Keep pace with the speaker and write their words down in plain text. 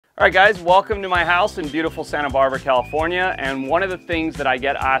All right guys, welcome to my house in beautiful Santa Barbara, California. And one of the things that I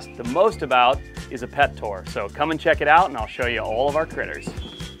get asked the most about is a pet tour. So come and check it out and I'll show you all of our critters.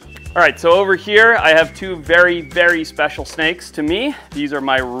 All right, so over here I have two very, very special snakes to me. These are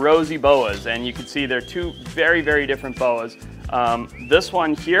my rosy boas, and you can see they're two very, very different boas. This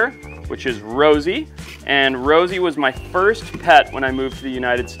one here, which is Rosie, and Rosie was my first pet when I moved to the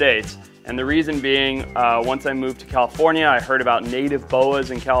United States. And the reason being, once I moved to California, I heard about native boas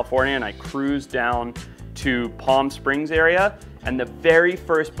in California, and I cruised down to Palm Springs area, and the very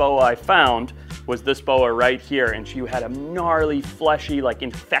first boa I found was this boa right here, and she had a gnarly, fleshy, like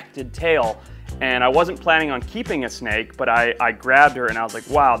infected tail. And I wasn't planning on keeping a snake, but I grabbed her and I was like,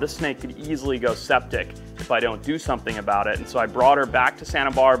 wow, this snake could easily go septic if I don't do something about it. And so I brought her back to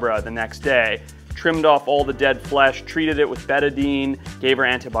Santa Barbara the next day, trimmed off all the dead flesh, treated it with betadine, gave her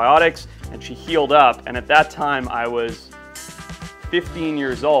antibiotics, and she healed up. And at that time I was 15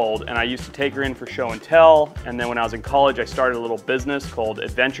 years old, and I used to take her in for show and tell. And then when I was in college, I started a little business called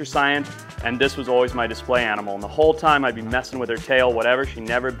Adventure Science, and this was always my display animal. And the whole time I'd be messing with her tail, whatever, she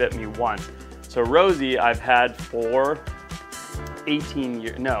never bit me once. So Rosie I've had for 18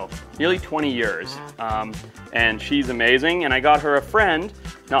 years, no, nearly 20 years. And she's amazing. And I got her a friend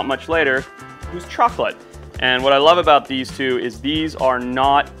not much later who's Chocolate. And what I love about these two is these are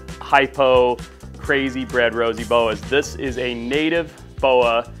not hypo crazy bred Rosie boas. This is a native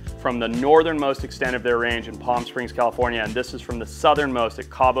boa from the northernmost extent of their range in Palm Springs, California, and this is from the southernmost at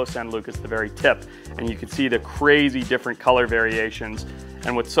Cabo San Lucas, the very tip. And you can see the crazy different color variations.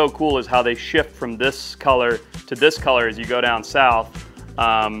 And what's so cool is how they shift from this color to this color as you go down south.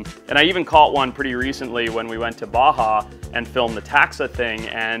 And I even caught one pretty recently when we went to Baja and filmed the taxa thing,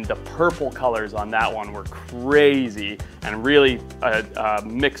 and the purple colors on that one were crazy, and really a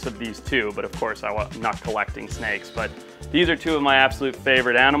mix of these two. But of course I'm not collecting snakes, but these are two of my absolute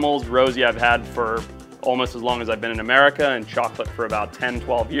favorite animals. Rosie I've had for almost as long as I've been in America, and Chocolate for about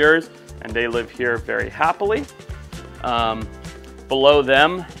 10-12 years, and they live here very happily. Below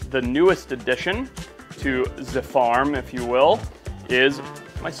them, the newest addition to the farm, if you will, is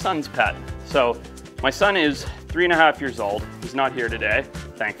my son's pet. So my son is 3.5 years old. He's not here today,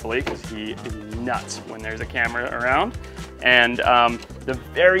 thankfully, because he is nuts when there's a camera around. And the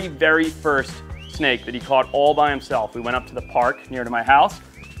very, very first snake that he caught all by himself, we went up to the park near to my house,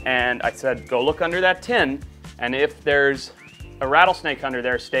 and I said, go look under that tin, and if there's a rattlesnake under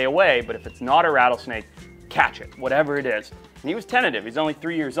there, stay away, but if it's not a rattlesnake, catch it, whatever it is. And he was tentative, he's only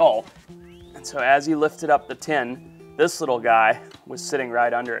 3 years old. And so as he lifted up the tin, this little guy was sitting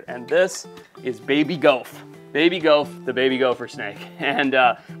right under it, and this is Baby Goph. Baby Goph, the baby gopher snake. And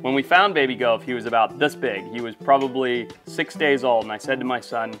when we found Baby Goph, he was about this big. He was probably 6 days old, and I said to my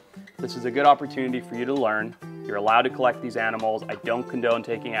son, this is a good opportunity for you to learn. You're allowed to collect these animals. I don't condone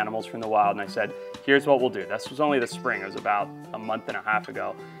taking animals from the wild. And I said, here's what we'll do. This was only the spring. It was about a month and a half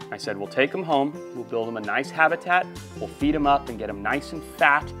ago. I said, we'll take them home. We'll build them a nice habitat. We'll feed them up and get them nice and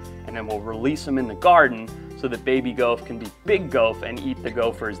fat. And then we'll release them in the garden so that Baby Goph can be Big Goph and eat the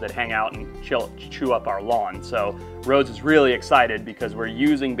gophers that hang out and chew up our lawn. So Rhodes is really excited because we're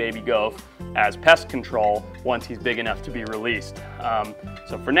using Baby Goph as pest control once he's big enough to be released.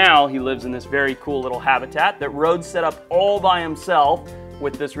 So for now, he lives in this very cool little habitat that Rhodes set up all by himself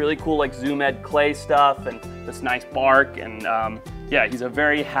with this really cool like Zoom Ed clay stuff and this nice bark. And yeah, he's a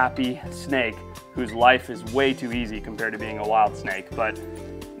very happy snake whose life is way too easy compared to being a wild snake. But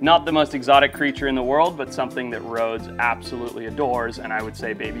not the most exotic creature in the world, but something that Rhodes absolutely adores, and I would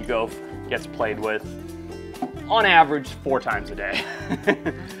say Baby Goph gets played with on average 4 times a day.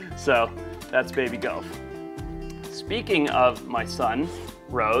 So that's Baby Goph. Speaking of my son,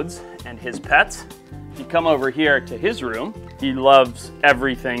 Rhodes, and his pets, if you come over here to his room, he loves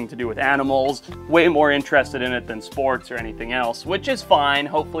everything to do with animals, way more interested in it than sports or anything else, which is fine.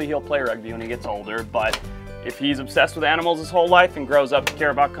 Hopefully he'll play rugby when he gets older, but if he's obsessed with animals his whole life and grows up to care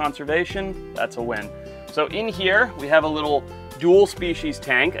about conservation, that's a win. So in here, we have a little dual species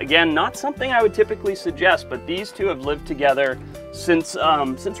tank. Again, not something I would typically suggest, but these two have lived together since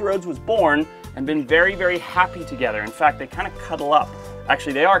Rhodes was born and been very, very happy together. In fact, they kind of cuddle up.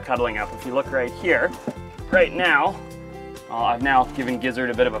 Actually, they are cuddling up. If you look right here, right now, I've now given Gizzard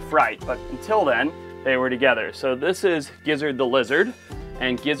a bit of a fright, but until then, they were together. So this is Gizzard the lizard.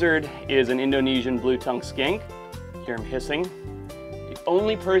 And Gizzard is an Indonesian blue-tongued skink. Hear him hissing. The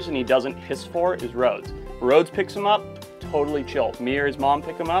only person he doesn't hiss for is Rhodes. Rhodes picks him up, totally chill. If me or his mom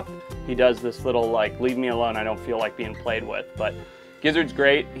pick him up, he does this little like, leave me alone, I don't feel like being played with. But Gizzard's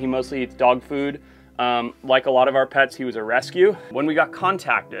great. He mostly eats dog food. Like a lot of our pets, he was a rescue. When we got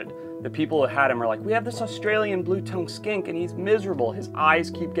contacted the people who had him are like, we have this Australian blue-tongued skink and he's miserable. His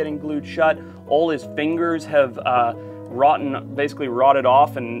eyes keep getting glued shut. All his fingers have basically rotted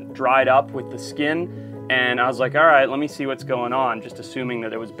off and dried up with the skin. And I was like, all right, let me see what's going on, just assuming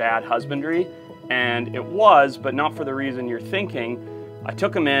that it was bad husbandry. And it was, but not for the reason you're thinking. I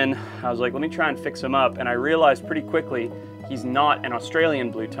took him in, I was like, let me try and fix him up. And I realized pretty quickly, he's not an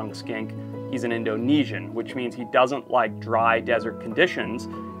Australian blue-tongued skink, he's an Indonesian, which means he doesn't like dry desert conditions.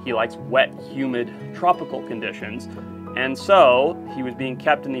 He likes wet, humid, tropical conditions. And so he was being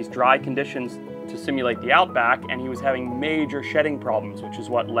kept in these dry conditions to simulate the outback, and he was having major shedding problems, which is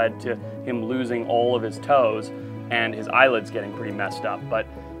what led to him losing all of his toes and his eyelids getting pretty messed up. But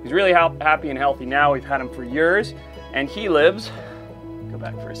he's really happy and healthy now. We've had him for years, and he lives, go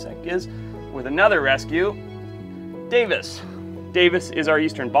back for a sec, with another rescue, Davis. Davis is our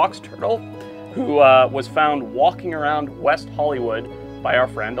Eastern Box Turtle, who was found walking around West Hollywood by our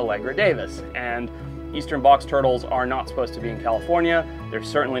friend Allegra Davis. And Eastern Box Turtles are not supposed to be in California. They're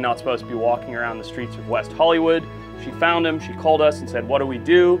certainly not supposed to be walking around the streets of West Hollywood. She found him, she called us and said, what do we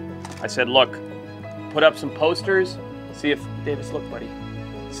do? I said, look, put up some posters, see if, Davis, look buddy,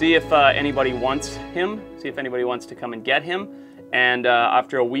 see if anybody wants him, see if anybody wants to come and get him. And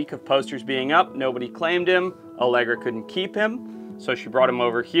after a week of posters being up, nobody claimed him. Allegra couldn't keep him. So she brought him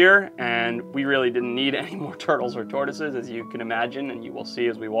over here, and we really didn't need any more turtles or tortoises, as you can imagine, and you will see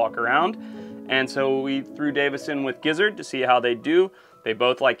as we walk around. And so we threw Davis in with Gizzard to see how they do. They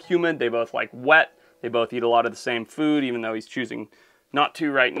both like humid, they both like wet, they both eat a lot of the same food, even though he's choosing not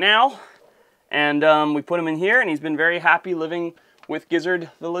to right now. And we put him in here, and he's been very happy living with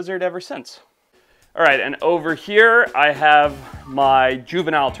Gizzard the lizard ever since. All right, and over here I have my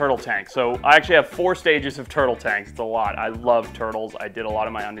juvenile turtle tank. So I actually have 4 stages of turtle tanks. It's a lot. I love turtles. I did a lot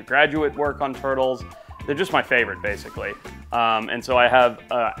of my undergraduate work on turtles. They're just my favorite, basically. And so I have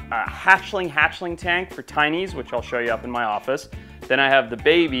a hatchling tank for tinies, which I'll show you up in my office. Then I have the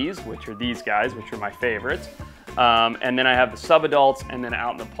babies, which are these guys, which are my favorites. And then I have the sub-adults, and then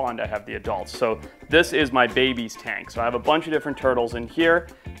out in the pond I have the adults. So this is my babies tank. So I have a bunch of different turtles in here.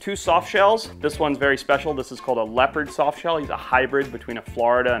 2 soft shells. This one's very special. This is called a leopard soft shell. He's a hybrid between a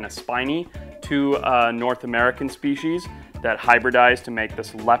Florida and a spiny, 2 North American species that hybridized to make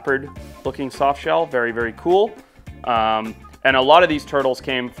this leopard looking soft shell. Very, very cool. And a lot of these turtles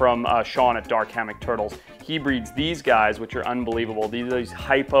came from Sean at Dark Hammock Turtles. He breeds these guys, which are unbelievable. These are these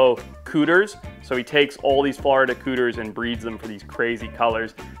hypo cooters. So he takes all these Florida cooters and breeds them for these crazy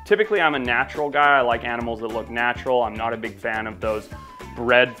colors. Typically, I'm a natural guy. I like animals that look natural. I'm not a big fan of those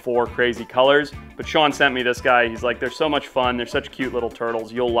bred for crazy colors. But Sean sent me this guy. He's like, they're so much fun. They're such cute little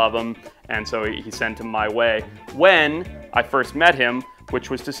turtles. You'll love them. And so he sent them my way. When I first met him, which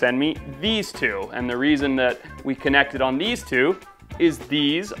was to send me these 2. And the reason that we connected on these 2 is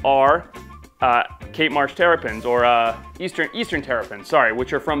these are Cape Marsh terrapins, or Eastern terrapins, sorry,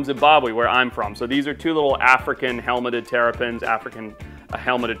 which are from Zimbabwe, where I'm from. So these are 2 little African helmeted terrapins, African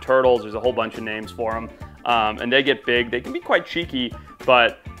helmeted turtles. There's a whole bunch of names for them. And they get big. They can be quite cheeky,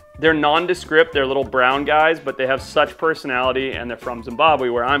 but they're nondescript. They're little brown guys, but they have such personality, and they're from Zimbabwe,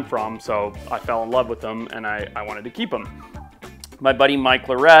 where I'm from. So I fell in love with them, and I wanted to keep them. My buddy Mike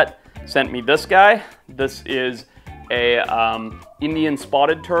Lorette sent me this guy. This is a Indian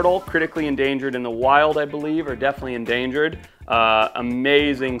spotted turtle, critically endangered in the wild, I believe, or definitely endangered.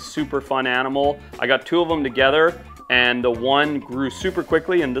 Amazing, super fun animal. I got 2 of them together, and the one grew super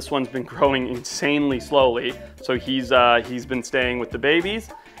quickly, and this one's been growing insanely slowly. So he's been staying with the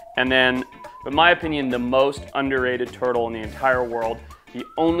babies. And then, in my opinion, the most underrated turtle in the entire world. The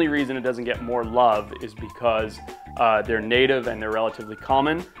only reason it doesn't get more love is because they're native and they're relatively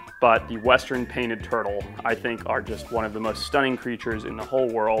common. But the Western painted turtle, I think, are just one of the most stunning creatures in the whole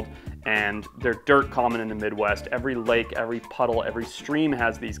world, and they're dirt common in the Midwest. Every lake, every puddle, every stream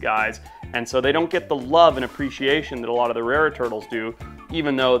has these guys, and so they don't get the love and appreciation that a lot of the rarer turtles do,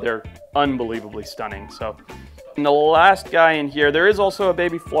 even though they're unbelievably stunning. So, and the last guy in here, there is also a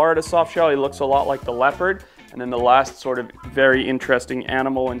baby Florida softshell. He looks a lot like the leopard. And then the last sort of very interesting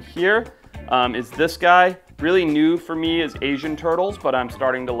animal in here is this guy. Really new for me is Asian turtles, but I'm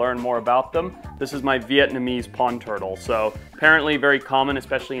starting to learn more about them. This is my Vietnamese pond turtle. So apparently very common,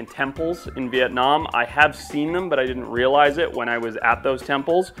 especially in temples in Vietnam. I have seen them, but I didn't realize it when I was at those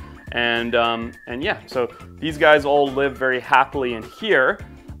temples. And yeah, so these guys all live very happily in here.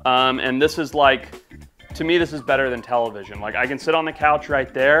 And this is like, to me, this is better than television. Like, I can sit on the couch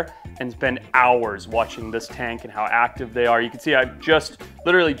right there and spend hours watching this tank and how active they are. You can see I've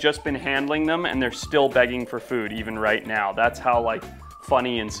literally just been handling them, and they're still begging for food even right now. That's how like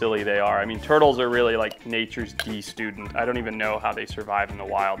funny and silly they are. I mean, turtles are really like nature's D student. I don't even know how they survive in the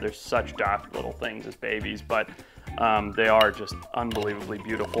wild. They're such daft little things as babies, but they are just unbelievably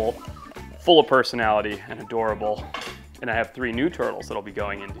beautiful, full of personality and adorable. And I have 3 new turtles that'll be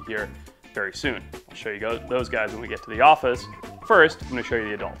going into here very soon. I'll show you those guys when we get to the office. First, I'm gonna show you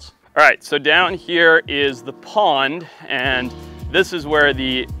the adults. All right, so down here is the pond, and this is where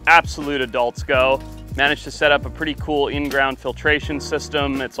the absolute adults go. Managed to set up a pretty cool in-ground filtration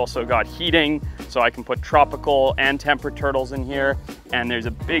system. It's also got heating, so I can put tropical and temperate turtles in here. And there's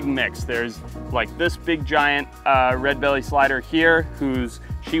a big mix. There's like this big giant red belly slider here,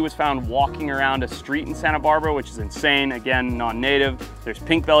 she was found walking around a street in Santa Barbara, which is insane. Again, non-native. There's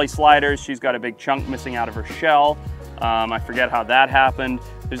pink belly sliders. She's got a big chunk missing out of her shell. I forget how that happened.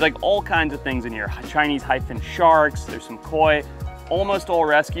 There's like all kinds of things in here. Chinese hyphen sharks, there's some koi, almost all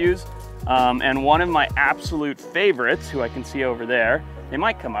rescues. And one of my absolute favorites, who I can see over there, they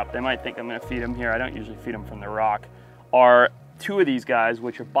might come up, they might think I'm gonna feed them here. I don't usually feed them from the rock, are 2 of these guys,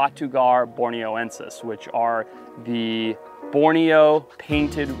 which are Batugar borneoensis, which are the Borneo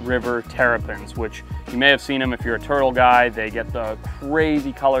painted river terrapins, which you may have seen them if you're a turtle guy. They get the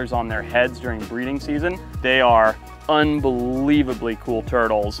crazy colors on their heads during breeding season. They are unbelievably cool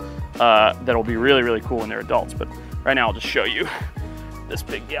turtles that'll be really, really cool when they're adults. But right now I'll just show you this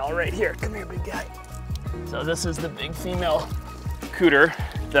big gal right here. Come here, big guy. So this is the big female cooter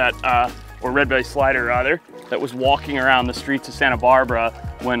that, or red belly slider rather, that was walking around the streets of Santa Barbara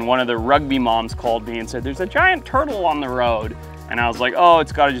when one of the rugby moms called me and said, there's a giant turtle on the road. And I was like, oh,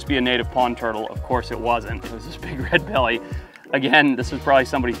 it's gotta just be a native pond turtle. Of course it wasn't. It was this big red belly. Again, this was probably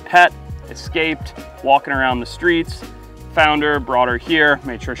somebody's pet, escaped, walking around the streets, found her, brought her here,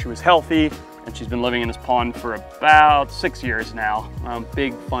 made sure she was healthy, and she's been living in this pond for about 6 years now.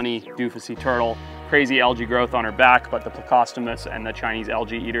 Big, funny, doofusy turtle. Crazy algae growth on her back, but the Plecostomus and the Chinese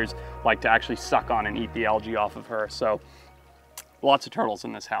algae eaters like to actually suck on and eat the algae off of her. So lots of turtles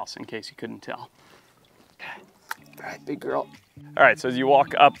in this house, in case you couldn't tell. Okay. All right, big girl. All right, so as you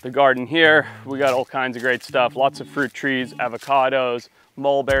walk up the garden here, we got all kinds of great stuff. Lots of fruit trees, avocados,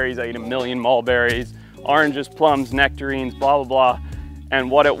 mulberries. I eat a million mulberries, oranges, plums, nectarines, blah, blah, blah.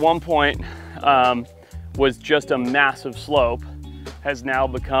 And what at one point was just a massive slope has now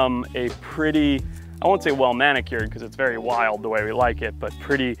become a pretty, I won't say well manicured because it's very wild the way we like it, but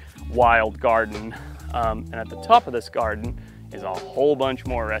pretty wild garden. And at the top of this garden is a whole bunch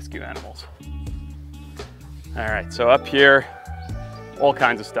more rescue animals. All right, so up here, all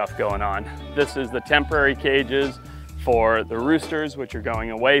kinds of stuff going on. This is the temporary cages for the roosters, which are going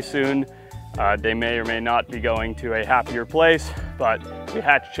away soon. They may or may not be going to a happier place, but we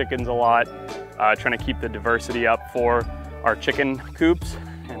hatch chickens a lot, trying to keep the diversity up for our chicken coops,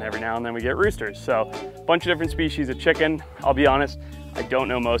 and every now and then we get roosters. So a bunch of different species of chicken. I'll be honest, I don't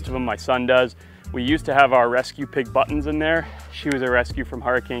know most of them, my son does. We used to have our rescue pig Buttons in there. She was a rescue from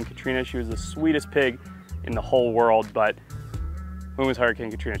Hurricane Katrina. She was the sweetest pig in the whole world, but when was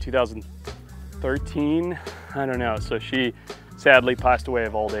Hurricane Katrina? 2013? I don't know. So she sadly passed away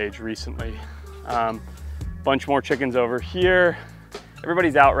of old age recently. Bunch more chickens over here.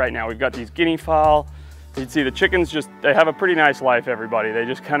 Everybody's out right now. We've got these guinea fowl. You'd see the chickens they have a pretty nice life, everybody. They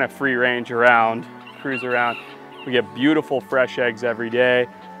just kind of free range around, cruise around. We get beautiful fresh eggs every day.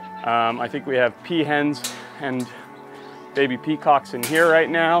 I think we have peahens and baby peacocks in here right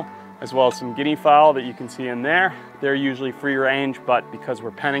now, as well as some guinea fowl that you can see in there. They're usually free range, but because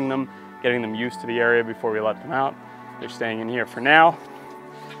we're penning them, getting them used to the area before we let them out, they're staying in here for now.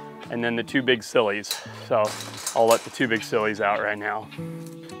 And then the 2 big sillies. So I'll let the 2 big sillies out right now.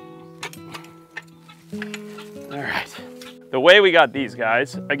 All right. The way we got these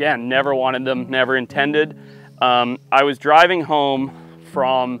guys, again, never wanted them, never intended. I was driving home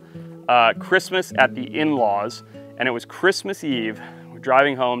from Christmas at the in-laws, and it was Christmas Eve. We're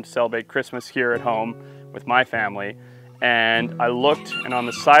driving home to celebrate Christmas here at home with my family. And I looked, and on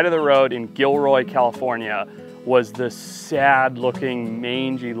the side of the road in Gilroy, California, was this sad looking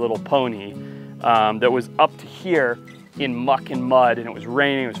mangy little pony that was up to here in muck and mud, and it was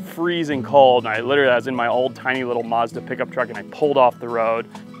raining, it was freezing cold, and I was in my old tiny little Mazda pickup truck, and I pulled off the road,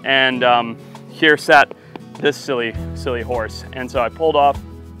 and here sat this silly horse. And so I pulled off,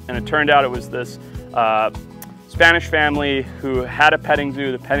 and it turned out it was this Spanish family who had a petting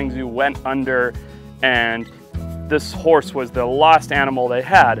zoo. The petting zoo went under, and this horse was the last animal they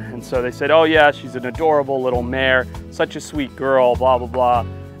had. And so they said, oh yeah, she's an adorable little mare, such a sweet girl, blah, blah,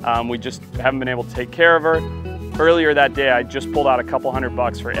 blah. We just haven't been able to take care of her. Earlier that day, I just pulled out a couple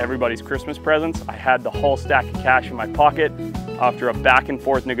 $100 for everybody's Christmas presents. I had the whole stack of cash in my pocket. After a back and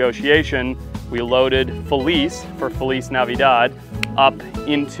forth negotiation, we loaded Feliz, for Feliz Navidad, up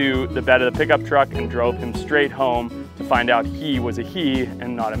into the bed of the pickup truck and drove him straight home to find out he was a he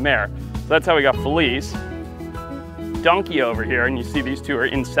and not a mare. So that's how we got Felice. Donkey over here, and you see these two are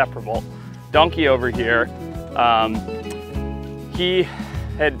inseparable. Donkey over here, he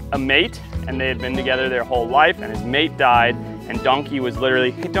had a mate and they had been together their whole life, and his mate died, and Donkey was literally,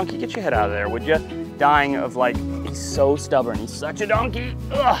 hey Donkey, get your head out of there, would you? Dying of like, he's so stubborn, he's such a donkey.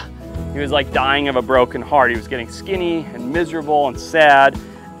 Ugh. He was like dying of a broken heart. He was getting skinny and miserable and sad,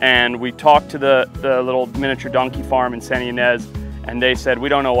 and we talked to the little miniature donkey farm in San Ynez, and they said, we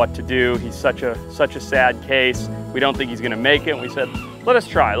don't know what to do. He's such a sad case. We don't think he's gonna make it. And we said, let us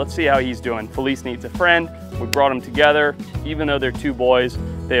try. Let's see how he's doing. Felice needs a friend. We brought them together. Even though they're two boys,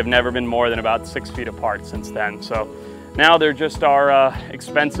 they have never been more than about 6 feet apart since then. So now they're just our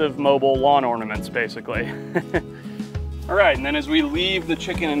expensive mobile lawn ornaments, basically. All right, and then as we leave the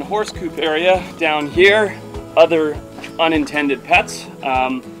chicken and horse coop area, down here, other unintended pets,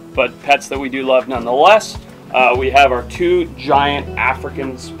 but pets that we do love nonetheless. We have our two giant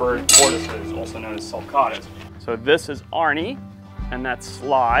African spurred tortoises, also known as sulcatas. So this is Arnie, and that's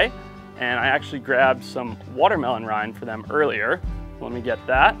Sly, and I actually grabbed some watermelon rind for them earlier. Let me get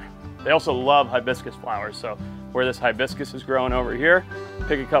that. They also love hibiscus flowers, so where this hibiscus is growing over here,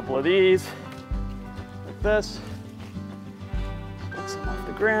 pick a couple of these, like this, pick some off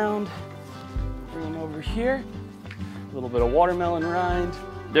the ground, bring them over here, a little bit of watermelon rind.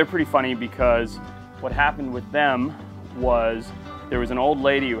 They're pretty funny because what happened with them was there was an old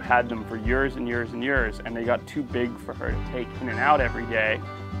lady who had them for years and years and years, and they got too big for her to take in and out every day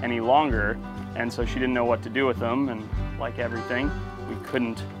any longer, and so she didn't know what to do with them, and like everything, we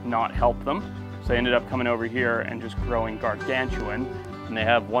couldn't not help them. So they ended up coming over here and just growing gargantuan, and they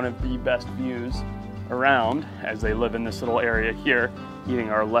have one of the best views around as they live in this little area here, eating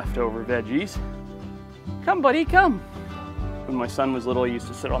our leftover veggies. Come buddy, come. When my son was little, he used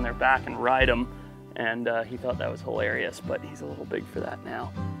to sit on their back and ride them, and he thought that was hilarious, but he's a little big for that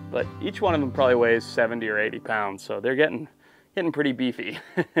now. But each one of them probably weighs 70 or 80 pounds, so they're getting pretty beefy.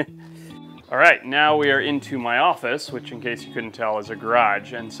 All right, now we are into my office, which in case you couldn't tell is a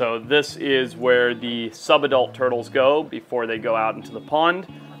garage. And so this is where the subadult turtles go before they go out into the pond.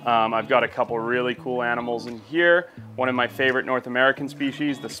 I've got a couple really cool animals in here. One of my favorite North American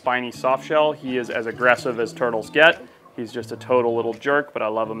species, the spiny softshell. He is as aggressive as turtles get. He's just a total little jerk, but I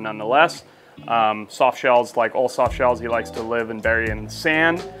love him nonetheless. Soft shells, like all soft shells, he likes to live and bury in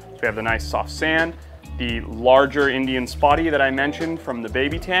sand. So we have the nice soft sand. The larger Indian spotty that I mentioned from the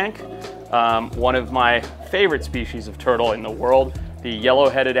baby tank. One of my favorite species of turtle in the world, the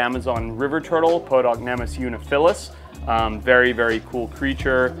yellow-headed Amazon river turtle, Podognemus unifilis. Very, very cool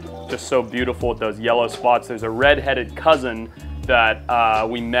creature, just so beautiful with those yellow spots. There's a red-headed cousin that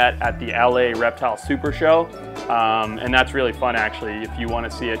we met at the LA Reptile Super Show, and that's really fun actually. If you want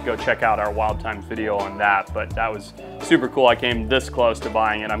to see it, go check out our Wild Times video on that, but that was super cool. I came this close to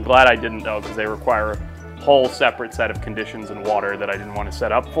buying it. I'm glad I didn't though, because they require a whole separate set of conditions and water that I didn't want to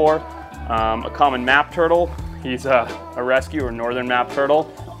set up for. A common map turtle. He's a rescue or northern map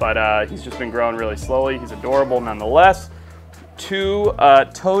turtle, but he's just been growing really slowly. He's adorable nonetheless. Two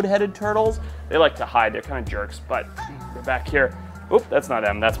toad-headed turtles. They like to hide, they're kind of jerks, but they're back here. Oop, that's not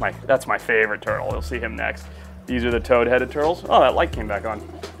them, that's my favorite turtle. You'll see him next. These are the toad-headed turtles. Oh, that light came back on.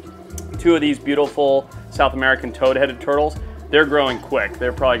 Two of these beautiful South American toad-headed turtles. They're growing quick.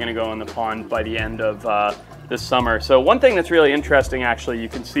 They're probably gonna go in the pond by the end of this summer. So one thing that's really interesting, actually, you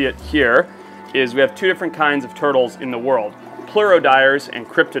can see it here, is we have two different kinds of turtles in the world, pleurodires and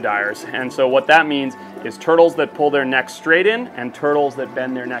cryptodires. And so what that means is turtles that pull their necks straight in and turtles that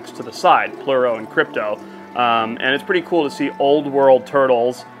bend their necks to the side, pleuro and crypto. And it's pretty cool to see old world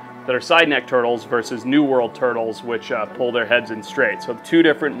turtles that are side neck turtles versus new world turtles which pull their heads in straight. So two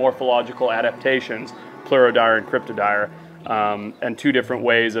different morphological adaptations, pleurodire and cryptodire, and two different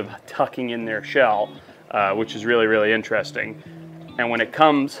ways of tucking in their shell, which is really, really interesting. And when it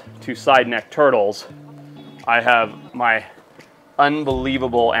comes to side neck turtles, I have my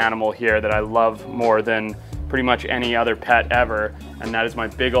unbelievable animal here that I love more than pretty much any other pet ever, and that is my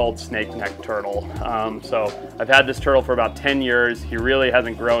big old snake neck turtle. So I've had this turtle for about 10 years. He really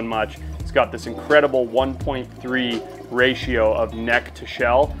hasn't grown much. He's got this incredible 1.3 ratio of neck to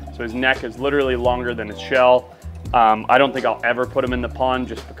shell. So his neck is literally longer than his shell. I don't think I'll ever put him in the pond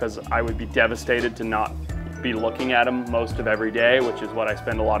just because I would be devastated to not be looking at him most of every day, which is what I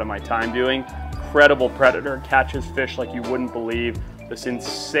spend a lot of my time doing. Incredible predator, catches fish like you wouldn't believe. This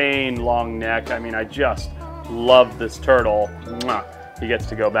insane long neck. I mean, I just love this turtle. Mwah. He gets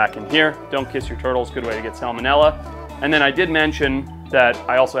to go back in here. Don't kiss your turtles, good way to get salmonella. And then I did mention that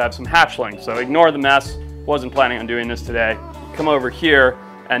I also have some hatchlings, so ignore the mess. Wasn't planning on doing this today. come over here,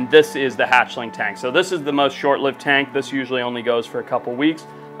 and this is the hatchling tank. So this is the most short-lived tank. This usually only goes for a couple weeks.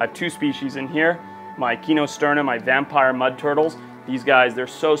 I have two species in here. My Kinosterna, my vampire mud turtles. These guys, they're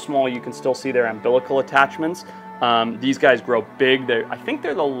so small you can still see their umbilical attachments. These guys grow big. I think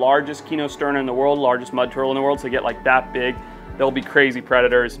they're the largest Kinosterna in the world, largest mud turtle in the world, so they get like that big. They'll be crazy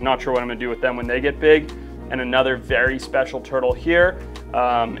predators. Not sure what I'm gonna do with them when they get big. And another very special turtle here,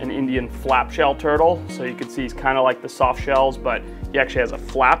 an Indian flapshell turtle. So you can see he's kind of like the soft shells, but he actually has a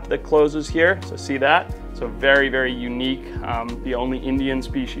flap that closes here. So see that? So very, very unique. The only Indian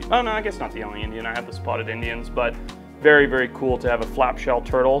species. Oh no, I guess not the only Indian. I have the spotted Indians, but very, very cool to have a flapshell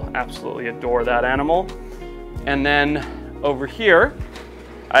turtle. Absolutely adore that animal. And then over here,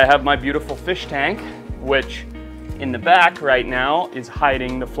 I have my beautiful fish tank, which in the back right now is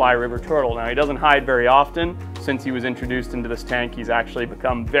hiding the fly river turtle. Now he doesn't hide very often. Since he was introduced into this tank, he's actually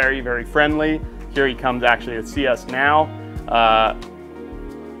become very, very friendly. Here he comes actually to see us now.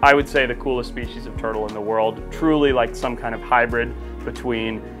 I would say the coolest species of turtle in the world. Truly like some kind of hybrid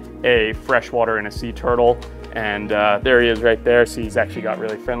between a freshwater and a sea turtle. And there he is right there. See, he's actually got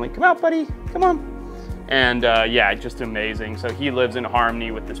really friendly. Come out, buddy, come on. And yeah, just amazing. So he lives in harmony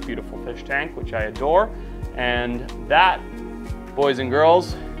with this beautiful fish tank, which I adore. And that, boys and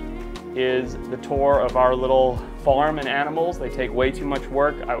girls, is the tour of our little farm and animals. They take way too much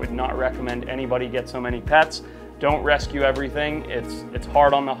work. I would not recommend anybody get so many pets. Don't rescue everything. It's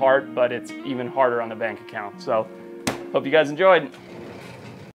hard on the heart, but it's even harder on the bank account. So hope you guys enjoyed.